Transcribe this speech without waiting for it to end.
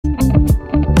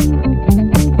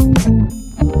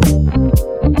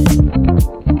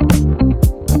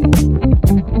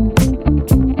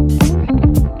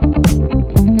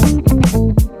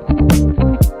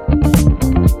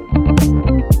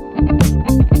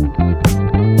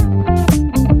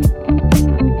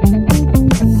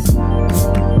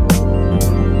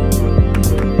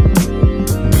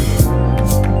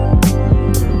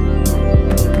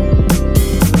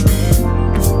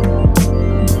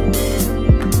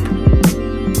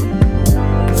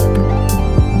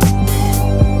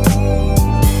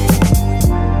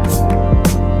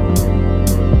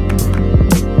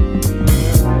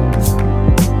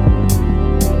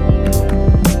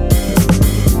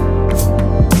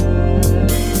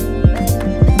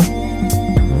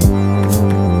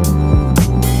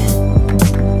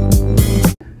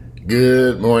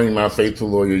Good morning, my faithful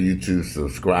lawyer YouTube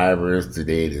subscribers.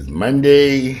 Today it is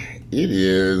Monday. It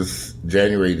is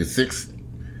January the 6th.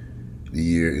 The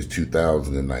year is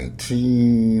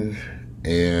 2019.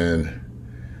 And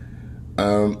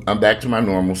I'm back to my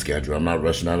normal schedule. I'm not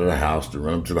rushing out of the house to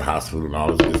run up to the hospital and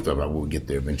all this good stuff. I will get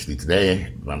there eventually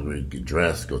today. I'm going to get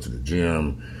dressed, go to the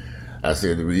gym. I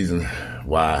said the reason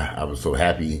why I was so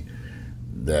happy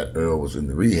that Earl was in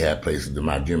the rehab place, and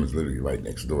my gym is literally right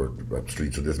next door up the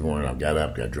street. So this morning I got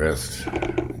up, got dressed,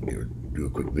 do a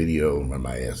quick video, run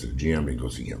my ass to the gym, and go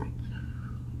see him.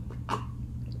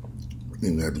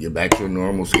 And I have to get back to a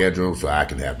normal schedule so I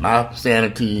can have my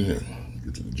sanity and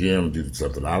get to the gym, do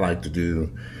something I like to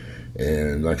do.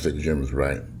 And like I said, the gym is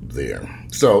right there.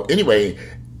 So anyway,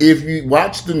 if you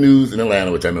watch the news in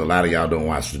Atlanta, which I know a lot of y'all don't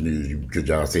watch the news, because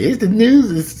y'all say, the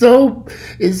news is so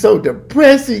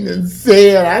depressing and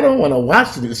sad. I don't want to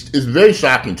watch it. It's very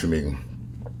shocking to me.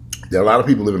 There are a lot of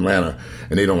people live in Atlanta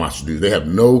and they don't watch the news. They have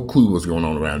no clue what's going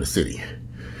on around the city.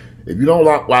 If you don't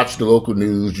watch the local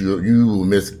news, you will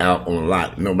miss out on a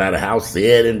lot, no matter how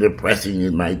sad and depressing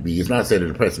it might be. It's not sad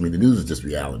and depressing. I mean, the news is just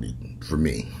reality for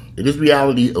me. It is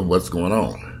reality of what's going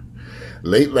on.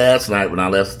 Late last night, when I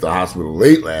left the hospital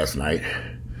late last night,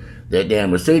 that damn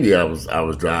Mercedes I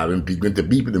was driving went to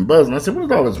beeping and buzzing. I said, what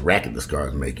is all this racket this car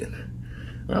is making?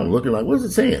 And I'm looking like, what is it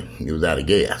saying? It was out of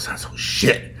gas. I said, oh,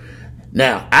 shit.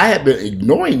 Now, I had been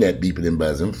ignoring that beeping and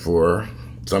buzzing for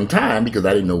some time because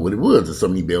I didn't know what it was. There's so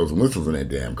many bells and whistles in that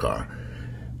damn car.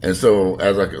 And so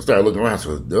as I started looking around, I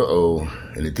said, uh-oh.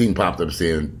 And the thing popped up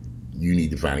saying, you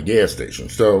need to find a gas station.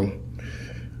 So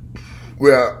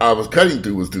where I was cutting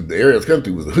through the area I was cutting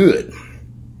through was the hood.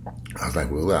 I was like,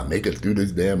 well, I'll make it through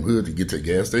this damn hood to get to a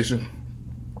gas station.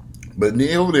 But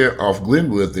then over there off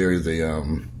Glenwood, there is a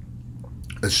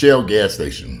Shell gas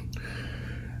station.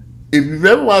 If you've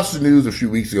ever watched the news a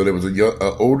few weeks ago, there was an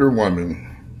older woman.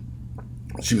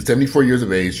 She was 74 years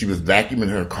of age. She was vacuuming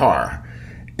her car,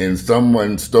 and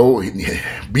someone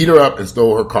beat her up and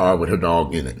stole her car with her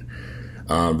dog in it.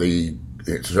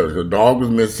 So her dog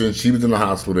was missing. She was in the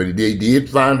hospital. They did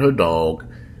find her dog.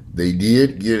 They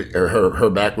did get her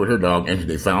back with her dog, and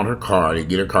they found her car. They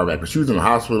get her car back, but she was in the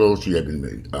hospital. She had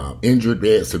been injured,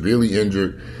 bad, severely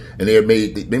injured, and they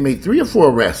made 3 or 4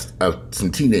 arrests of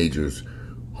some teenagers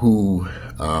who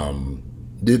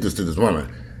did this to this woman.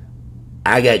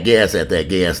 I got gas at that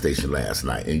gas station last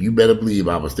night, and you better believe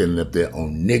I was standing up there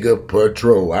on nigga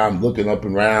patrol. I'm looking up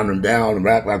and around and down and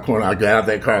right by the corner. I got out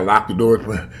that car, locked the door.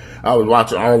 I was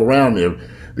watching all around there,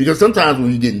 because sometimes when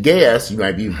you're getting gas, you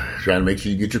might be trying to make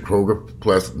sure you get your Kroger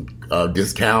Plus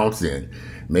discounts and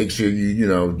make sure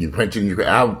you're punching your.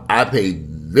 I paid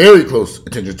very close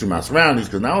attention to my surroundings,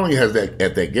 because not only has that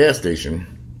at that gas station,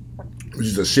 which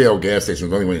is a Shell gas station,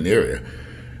 the only one in the area,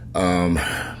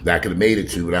 that I could have made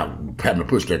it to without having to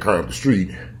push that car up the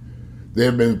street. There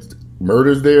have been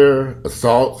murders there,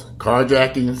 assaults,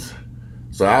 carjackings.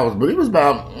 But it was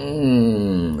about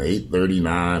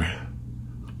 8:39,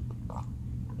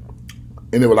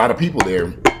 and there were a lot of people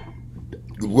there.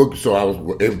 So I was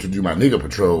able to do my nigga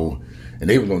patrol, and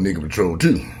they was on nigga patrol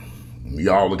too. We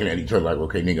all looking at each other like,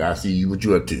 okay, nigga, I see you. What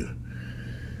you up to?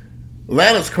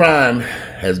 Atlanta's crime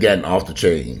has gotten off the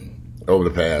chain over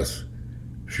the past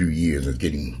few years. It's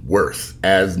getting worse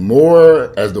as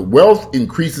the wealth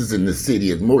increases in the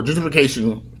city, as more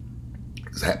gentrification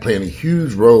is playing a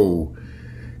huge role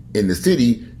in the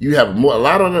city. You have a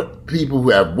lot of the people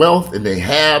who have wealth, and they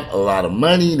have a lot of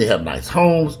money, they have nice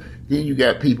homes. Then you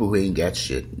got people who ain't got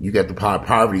shit. You got the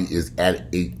poverty is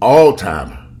at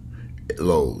all-time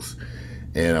lows,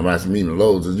 and I'm not meaning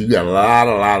lows. You got a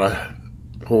lot of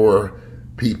poor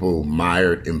people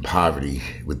mired in poverty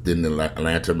within the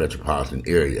Atlanta metropolitan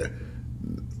area.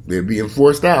 They're being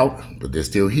forced out, but they're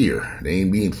still here. They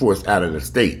ain't being forced out of the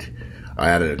state or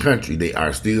out of the country. They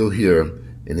are still here,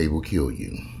 and they will kill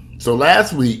you. So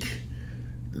last week,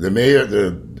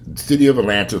 the city of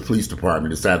Atlanta Police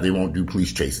Department decided they won't do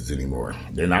police chases anymore.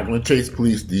 They're not going to chase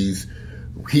these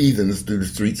heathens through the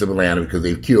streets of Atlanta, because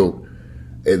they've killed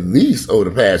at least over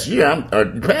the past year, or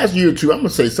the past year or two, I'm going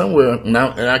to say somewhere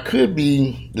now, and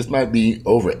this might be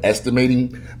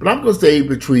overestimating, but I'm going to say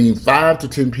between 5 to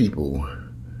 10 people,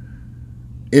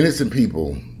 innocent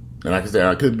people, and like I said,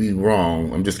 I could be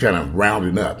wrong, I'm just kind of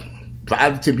rounding up.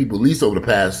 5 to 10 people, at least over the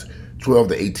past 12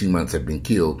 to 18 months, have been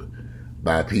killed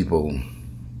by people,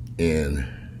 and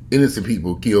innocent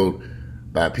people killed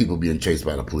by people being chased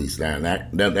by the police. Now,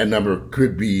 that number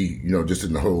could be, just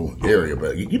in the whole area,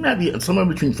 but you might be somewhere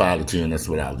between 5 to 10. That's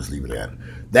what I'll just leave it at.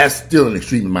 That's still an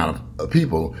extreme amount of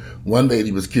people. One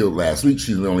lady was killed last week.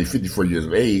 She was only 54 years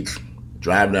of age,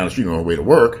 driving down the street on her way to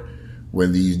work,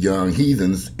 when these young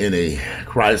heathens in a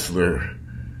Chrysler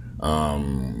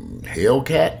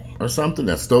Hellcat or something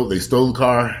they stole the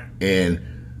car, and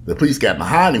the police got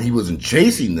behind him. He wasn't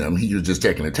chasing them. He was just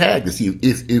checking a tag to see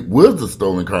if it was the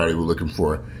stolen car they were looking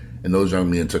for. And those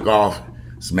young men took off,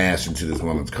 smashed into this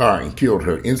woman's car, and killed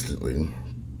her instantly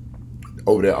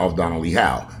over there off Donald Lee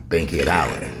Howe, Bankhead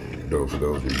Island. For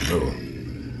those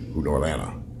who know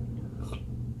Atlanta.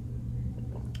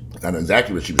 I know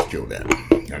exactly where she was killed at.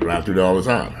 I drive through there all the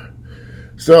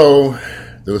time. So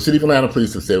the city of Atlanta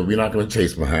police have said, we're not going to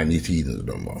chase behind these heathens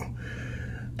no more.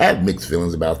 I have mixed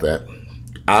feelings about that.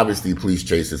 Obviously, police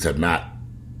chases have not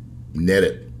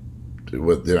netted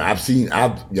what I've seen. I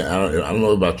don't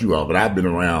know about you all, but I've been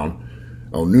around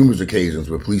on numerous occasions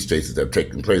where police chases have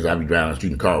taken place. I'd be driving the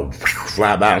street and the car would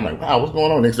fly by. I'm like, wow, what's going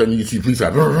on? Next time you see police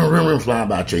flying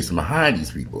by chasing behind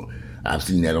these people. I've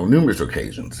seen that on numerous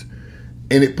occasions.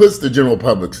 And it puts the general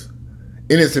public's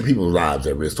innocent people's lives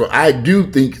at risk. So I do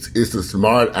think it's a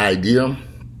smart idea.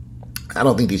 I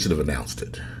don't think they should have announced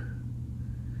it.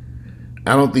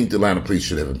 I don't think the Atlanta police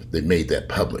should have made that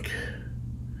public.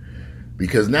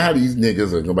 Because now these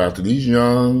niggas are going after these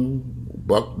young,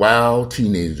 buck wild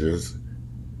teenagers.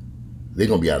 They're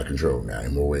going to be out of control now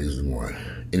in more ways than one.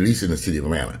 At least in the city of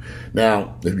Atlanta.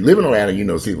 Now, if you live in Atlanta, you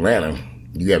know, city of Atlanta,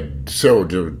 you have several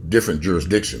different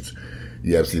jurisdictions.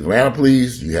 You have city of Atlanta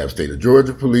police, you have state of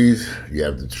Georgia police, you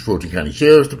have the Fulton County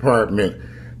Sheriff's Department.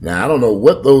 Now, I don't know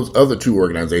what those other two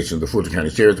organizations, the Fulton County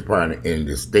Sheriff's Department and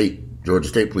the Georgia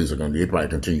State Police, are going to do. They probably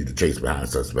continue to chase behind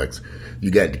suspects.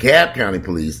 You got DeKalb County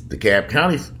Police, DeKalb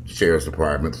County Sheriff's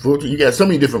Department, Fulton. You got so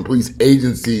many different police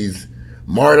agencies.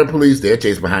 MARTA Police, they're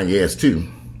chasing behind your ass too.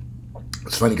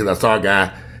 It's funny because I saw a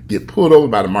guy get pulled over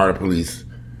by the MARTA Police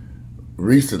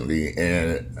recently,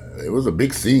 and it was a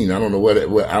big scene. I don't know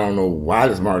I don't know why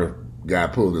this MARTA guy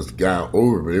pulled this guy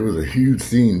over, but it was a huge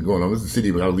scene going on. This is the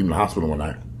city when I was leaving the hospital one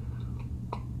night.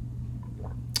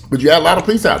 But you got a lot of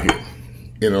police out here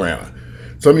in Atlanta.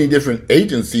 So many different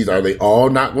agencies. Are they all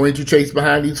not going to chase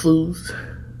behind these fools?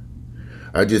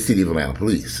 Or just City of Atlanta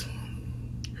Police?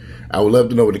 I would love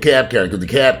to know what DeKalb County, because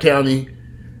DeKalb County,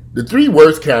 the three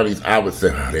worst counties, I would say,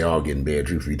 they all getting bad,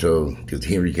 truth be told. Because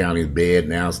Henry County is bad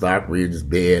now, Stockbridge is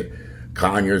bad,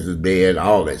 Conyers is bad,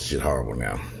 all that shit horrible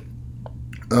now.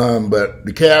 But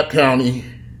DeKalb County,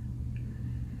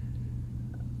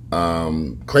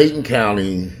 Clayton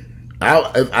County,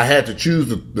 if I had to choose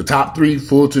the top three,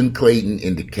 Fulton, Clayton,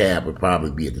 and DeKalb would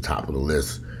probably be at the top of the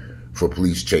list for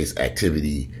police chase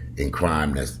activity and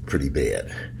crime that's pretty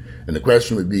bad. And the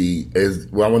question would be, I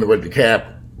wonder what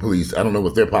DeKalb police, I don't know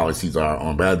what their policies are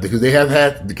on bad, because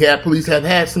DeKalb police have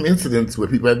had some incidents where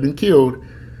people have been killed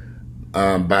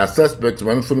by suspects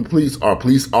running from the police, or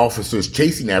police officers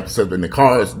chasing after something. The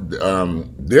cars,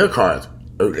 their cars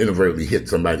inadvertently hit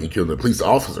somebody and killed the police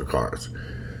officer cars.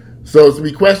 So it's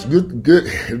it'd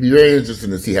be very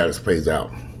interesting to see how this plays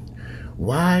out.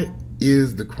 Why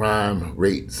is the crime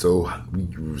rate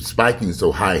spiking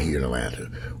so high here in Atlanta?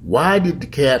 Why did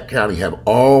DeKalb County have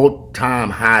all-time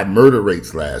high murder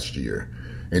rates last year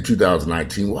in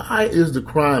 2019? Why is the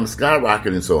crime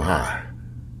skyrocketing so high?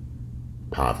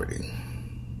 Poverty.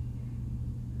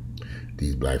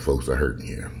 These black folks are hurting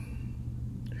here.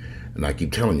 And I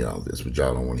keep telling y'all this, but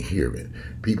y'all don't want to hear it.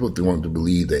 People want to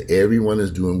believe that everyone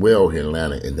is doing well here in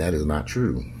Atlanta, and that is not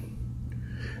true.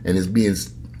 And it's being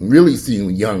really seen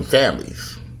with young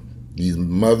families. These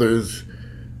mothers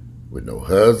with no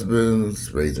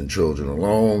husbands, raising children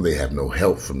alone. They have no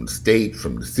help from the state,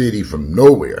 from the city, from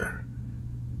nowhere.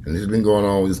 And it's been going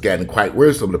on, it's gotten quite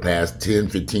worse over the past 10,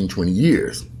 15, 20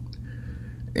 years.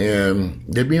 And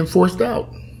they're being forced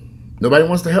out. Nobody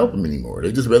wants to help them anymore.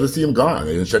 They just rather see them gone.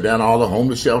 They shut down all the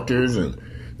homeless shelters, and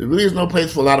there really is no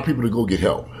place for a lot of people to go get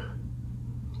help.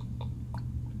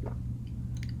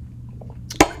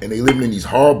 And they living in these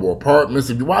horrible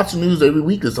apartments. If you watch the news every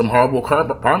week, there's some horrible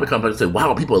apartment complex say,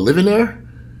 wow, people are living there?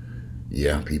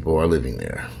 Yeah, people are living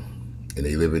there. And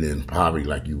they living in poverty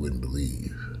like you wouldn't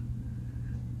believe.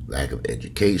 Lack of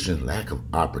education, lack of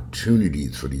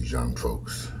opportunities for these young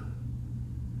folks.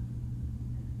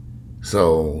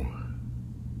 So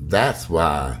that's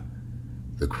why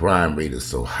the crime rate is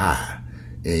so high.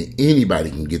 And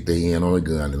anybody can get their hand on a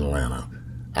gun in Atlanta.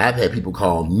 I've had people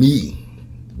call me,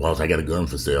 boss, I got a gun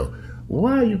for sale.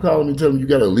 Why are you calling me telling me you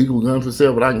got a legal gun for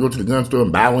sale, but I can go to the gun store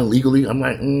and buy one legally? I'm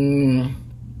like,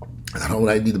 I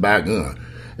don't need to buy a gun.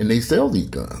 And they sell these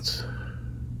guns.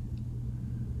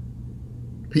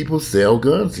 People sell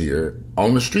guns here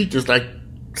on the street just like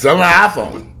selling an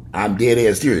iPhone. I'm dead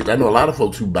ass serious. I know a lot of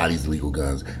folks who buy these legal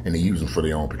guns and they use them for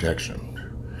their own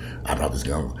protection. I bought this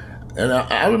gun. And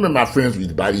I remember my friends used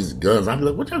to buy these guns. I'd be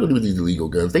like, what y'all gonna do with these illegal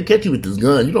guns? They catch you with this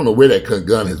gun. You don't know where that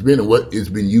gun has been and what it's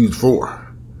been used for.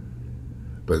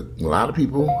 But a lot of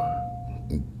people,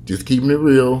 just keeping it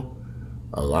real,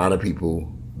 a lot of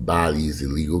people buy these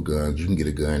illegal guns. You can get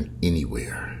a gun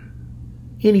anywhere.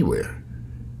 Anywhere.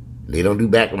 They don't do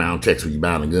background checks when you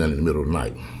buy a gun in the middle of the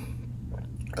night.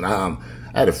 And I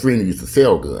had a friend who used to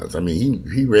sell guns. I mean,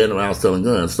 he ran around selling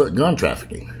guns, gun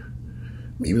trafficking.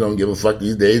 People don't give a fuck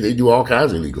these days. They do all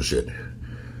kinds of illegal shit.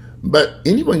 But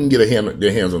anyone can get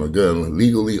their hands on a gun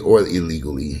legally or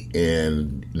illegally,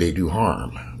 and they do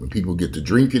harm. When people get to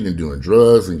drinking and doing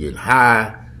drugs and get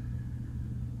high,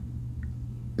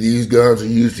 these guns are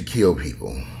used to kill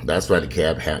people. That's why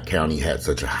DeKalb County had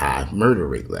such a high murder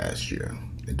rate last year.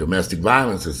 And domestic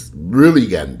violence has really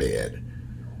gotten bad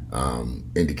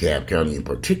in DeKalb County, and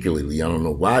particularly, I don't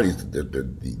know why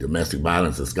the domestic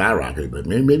violence has skyrocketed, but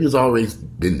maybe it's always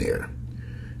been there.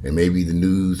 And maybe the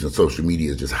news and social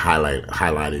media just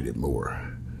highlighted it more.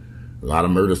 A lot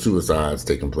of murder-suicides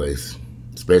taking place,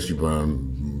 especially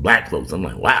from black folks. I'm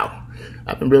like, wow.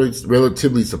 I've been really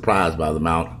relatively surprised by the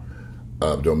amount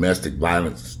of domestic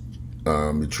violence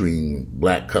between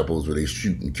black couples where they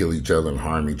shoot and kill each other and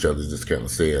harm each other. It's just kind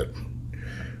of sad.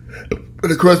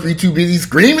 But of course, we too busy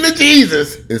screaming at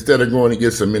Jesus instead of going to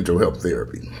get some mental health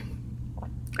therapy.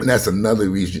 And that's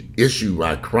another issue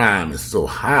why crime is so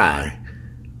high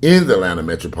in the Atlanta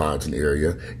metropolitan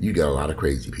area. You got a lot of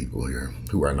crazy people here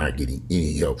who are not getting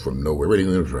any help from nowhere. Where are they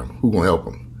going to come from? Who's going to help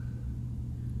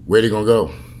them? Where are they going to go?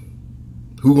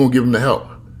 Who's going to give them the help?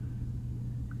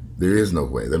 There is no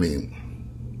way. I mean,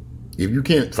 if you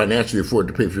can't financially afford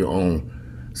to pay for your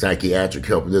own psychiatric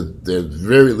help, there's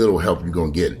very little help you're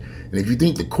going to get. And if you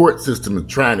think the court system is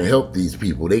trying to help these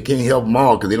people, they can't help them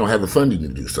all because they don't have the funding to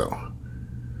do so.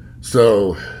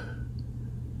 So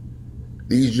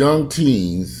these young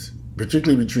teens,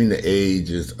 particularly between the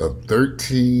ages of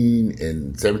 13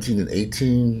 and 17 and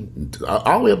 18,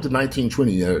 all the way up to 19,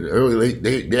 20, early,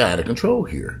 they're out of control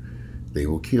here. They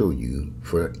will kill you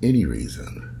for any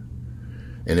reason.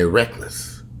 And they're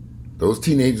reckless. Those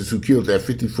teenagers who killed that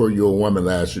 54-year-old woman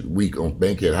last week on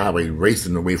Bankhead Highway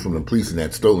racing away from the police in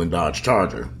that stolen Dodge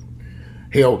Charger,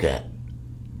 Hellcat,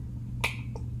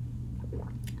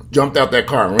 jumped out that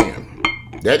car and ran.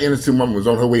 That innocent woman was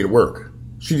on her way to work.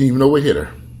 She didn't even know what hit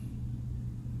her.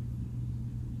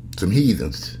 Some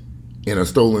heathens in a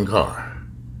stolen car.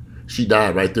 She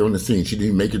died right there on the scene. She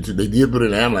didn't make it to, they did put her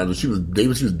in an ambulance. She was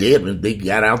dead when they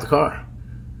got out of the car.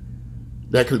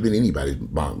 That could have been anybody's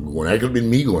mom going. That could have been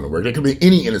me going to work. That could have been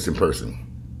any innocent person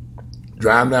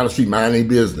driving down the street, minding their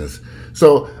business.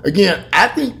 So again, I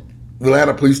think the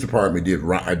Atlanta Police Department did the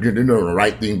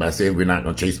right thing by saying we're not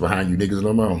going to chase behind you niggas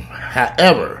no more.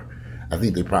 However, I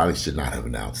think they probably should not have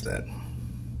announced that.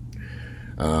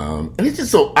 And it's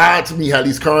just so odd to me how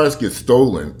these cars get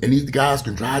stolen and these guys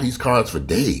can drive these cars for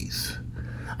days.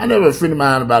 I know a friend of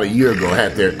mine about a year ago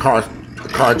had their car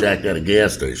carjacked at a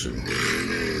gas station.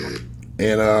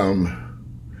 And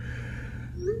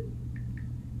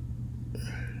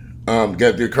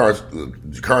got their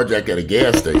carjacked at a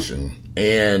gas station,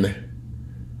 and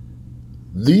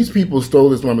these people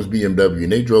stole this woman's BMW,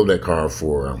 and they drove that car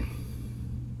for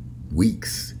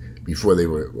weeks before they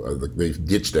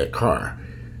ditched that car,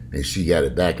 and she got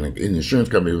it back. And the insurance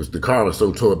company the car was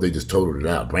so tore up they just totaled it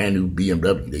out. Brand new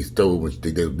BMW they stole, which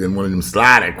they did one of them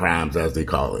slider crimes as they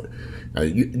call it.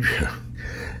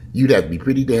 You'd have to be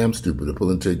pretty damn stupid to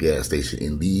pull into a gas station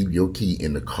and leave your key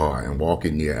in the car and walk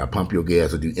in there and pump your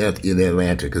gas or do anything in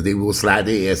Atlanta, because they will slide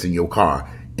their ass in your car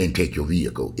and take your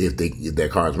vehicle if that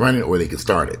car is running, or they can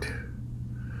start it.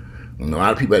 And a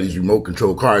lot of people have these remote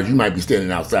control cars. You might be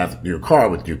standing outside your car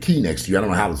with your key next to you. I don't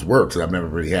know how this works, and I've never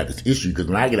really had this issue, because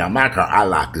when I get out of my car, I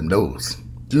lock them doors. As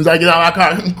soon as I get out of my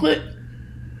car, click,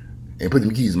 and put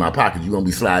them keys in my pocket. You won't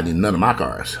be sliding in none of my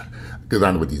cars, because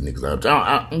I know what these niggas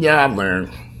are. Yeah,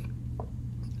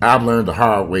 I've learned the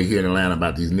hard way here in Atlanta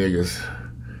about these niggas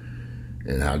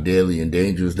and how deadly and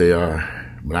dangerous they are.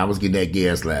 When I was getting that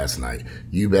gas last night,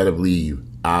 you better believe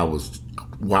I was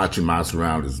watching my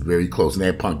surroundings very close. And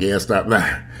that pump gas stopped.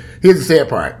 Now, here's the sad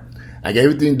part. I got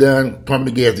everything done,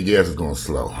 pumping the gas is going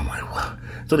slow. I'm like, what?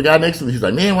 So the guy next to me, he's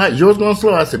like, man, why is yours going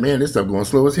slow? I said, man, this stuff going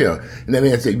slow as hell. And that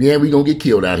man said, man, we going to get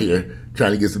killed out here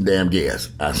trying to get some damn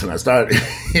gas. I started,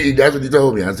 that's what he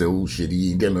told me. I said, oh shit, he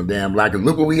ain't getting no damn block. And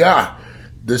look where we are.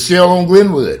 The shell on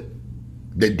Glenwood.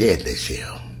 The deadly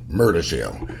shell. Murder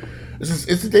shell.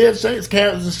 It's a damn shame. It's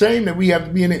a shame that we have to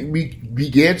be in it. We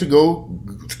scared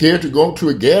to go to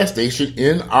a gas station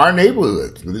in our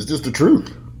neighborhoods. But it's just the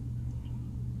truth.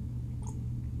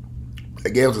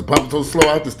 The gas was pumping so slow,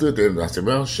 I just stood there and I said,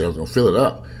 well, Shell's gonna fill it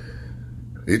up.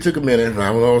 It took a minute. I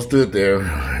was all stood there.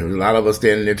 There was a lot of us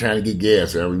standing there trying to get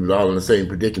gas. We was all in the same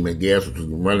predicament. Gas was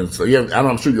running. So yeah,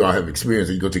 I'm sure you all have experience.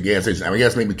 You go to a gas station. I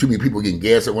guess maybe too many people getting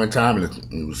gas at one time, and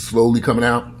it was slowly coming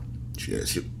out.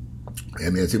 Shit.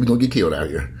 Yeah, man, we're gonna get killed out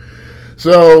here.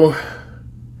 So,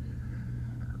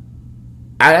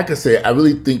 like I said, I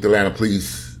really think the Atlanta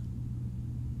police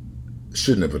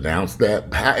shouldn't have announced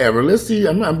that. However, let's see.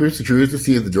 I'm just curious to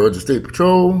see if the Georgia State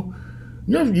Patrol.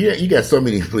 You got so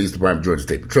many police departments: Georgia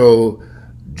State Patrol,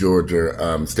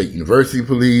 Georgia State University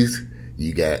Police.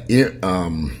 You got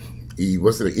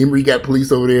Emory got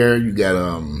police over there. You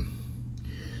got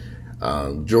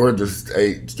Georgia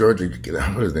State,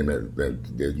 what is the name of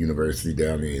that university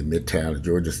down there in Midtown,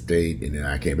 Georgia State, and then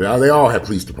I can't. But they all have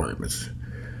police departments,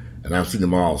 and I've seen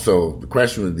them all. So the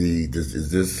question would be: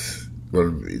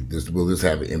 will this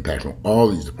have an impact on all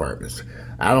these departments?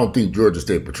 I don't think Georgia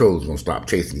State Patrol is going to stop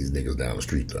chasing these niggas down the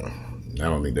street, though. I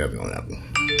don't think that's going to happen.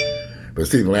 But the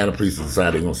City of Atlanta police have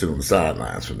decided they're going to sit on the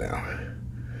sidelines for now.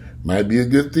 Might be a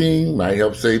good thing. Might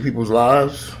help save people's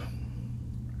lives.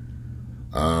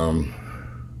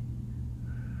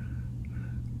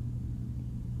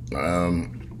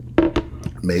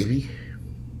 Maybe.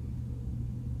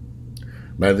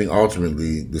 But I think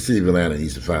ultimately the City of Atlanta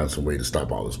needs to find some way to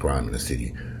stop all this crime in the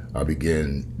city. Or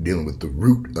begin dealing with the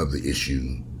root of the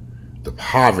issue, the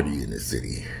poverty in the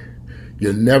city.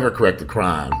 You'll never correct the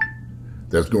crime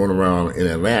that's going around in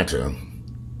Atlanta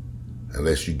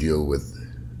unless you deal with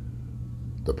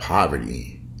the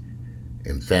poverty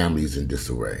and families in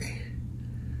disarray.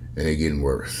 And they're getting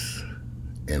worse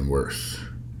and worse.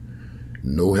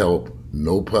 No help,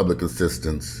 no public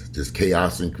assistance, just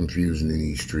chaos and confusion in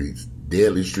these streets,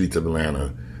 deadly streets of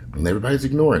Atlanta, and everybody's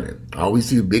ignoring it. All we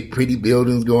see are big, pretty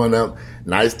buildings going up,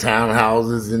 nice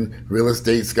townhouses and real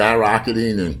estate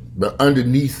skyrocketing, but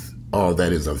underneath all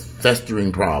that is a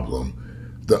festering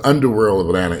problem. The underworld of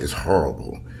Atlanta is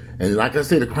horrible. And like I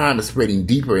said, the crime is spreading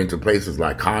deeper into places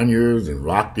like Conyers and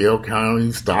Rockdale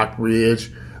County, Stockbridge,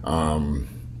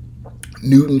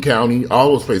 Newton County.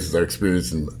 All those places are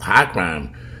experiencing high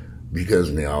crime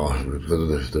because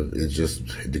it's just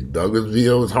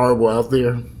Douglasville is horrible out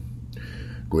there.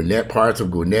 Parts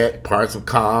of Gwinnett, parts of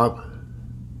Cobb.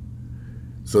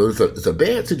 So it's a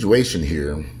bad situation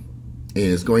here, and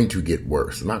it's going to get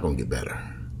worse. It's not going to get better.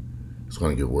 It's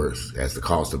going to get worse as the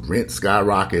cost of rent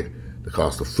skyrocket, the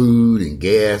cost of food and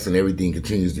gas and everything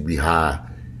continues to be high.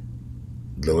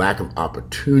 The lack of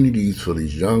opportunities for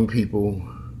these young people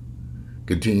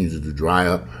continues to dry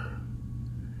up.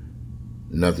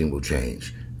 Nothing will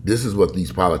change. This is what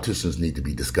these politicians need to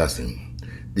be discussing.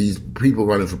 These people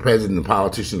running for president and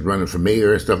politicians running for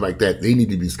mayor and stuff like that, they need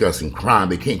to be discussing crime.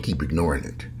 They can't keep ignoring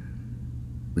it.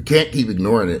 We can't keep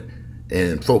ignoring it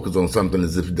and focus on something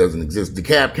as if it doesn't exist.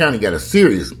 DeKalb County got a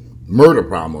serious murder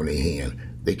problem on their hand.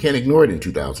 They can't ignore it in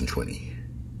 2020.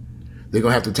 They're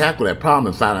going to have to tackle that problem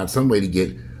and find out some way to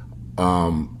get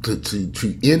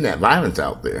to end that violence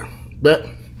out there. But,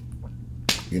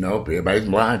 everybody's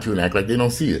blind to it and act like they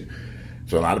don't see it.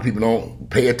 So a lot of people don't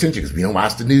pay attention because we don't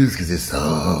watch the news because it's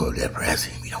so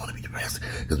depressing. We don't want to be depressed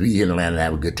because we here in Atlanta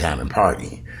have a good time and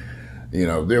party.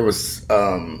 There was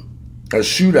a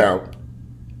shootout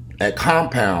at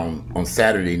Compound on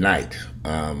Saturday night.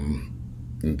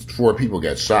 And 4 people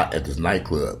got shot at this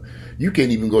nightclub. You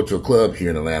can't even go to a club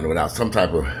here in Atlanta without some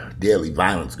type of deadly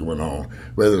violence going on.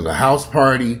 Whether it's a house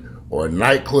party or a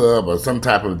nightclub or some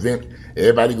type of event,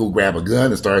 everybody go grab a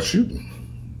gun and start shooting.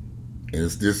 And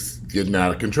it's just getting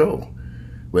out of control.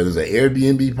 Whether it's an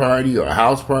Airbnb party or a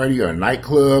house party or a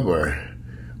nightclub or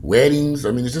weddings,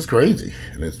 it's just crazy.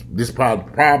 And this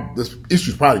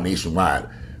issue is probably nationwide.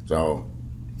 So,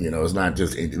 it's not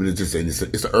just,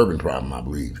 it's an urban problem, I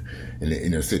believe,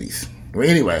 in the cities. Well,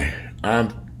 anyway, I'm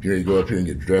going to go up here and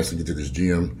get dressed and get to this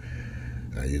gym.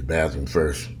 I use the bathroom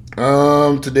first.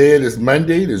 Today it is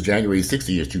Monday. It is January 6th,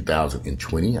 year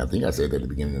 2020. I think I said that at the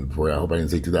beginning of the report. I hope I didn't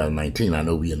say 2019. I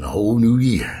know we in a whole new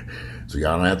year. So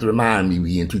y'all don't have to remind me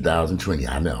we in 2020.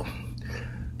 I know.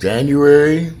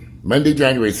 Monday,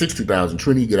 January 6th,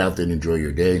 2020. Get out there and enjoy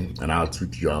your day. And I'll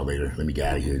speak to y'all later. Let me get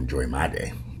out of here and enjoy my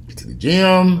day. Get to the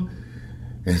gym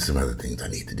and some other things I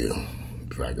need to do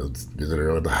before I go visit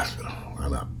her at the hospital.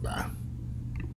 I'm up. Bye.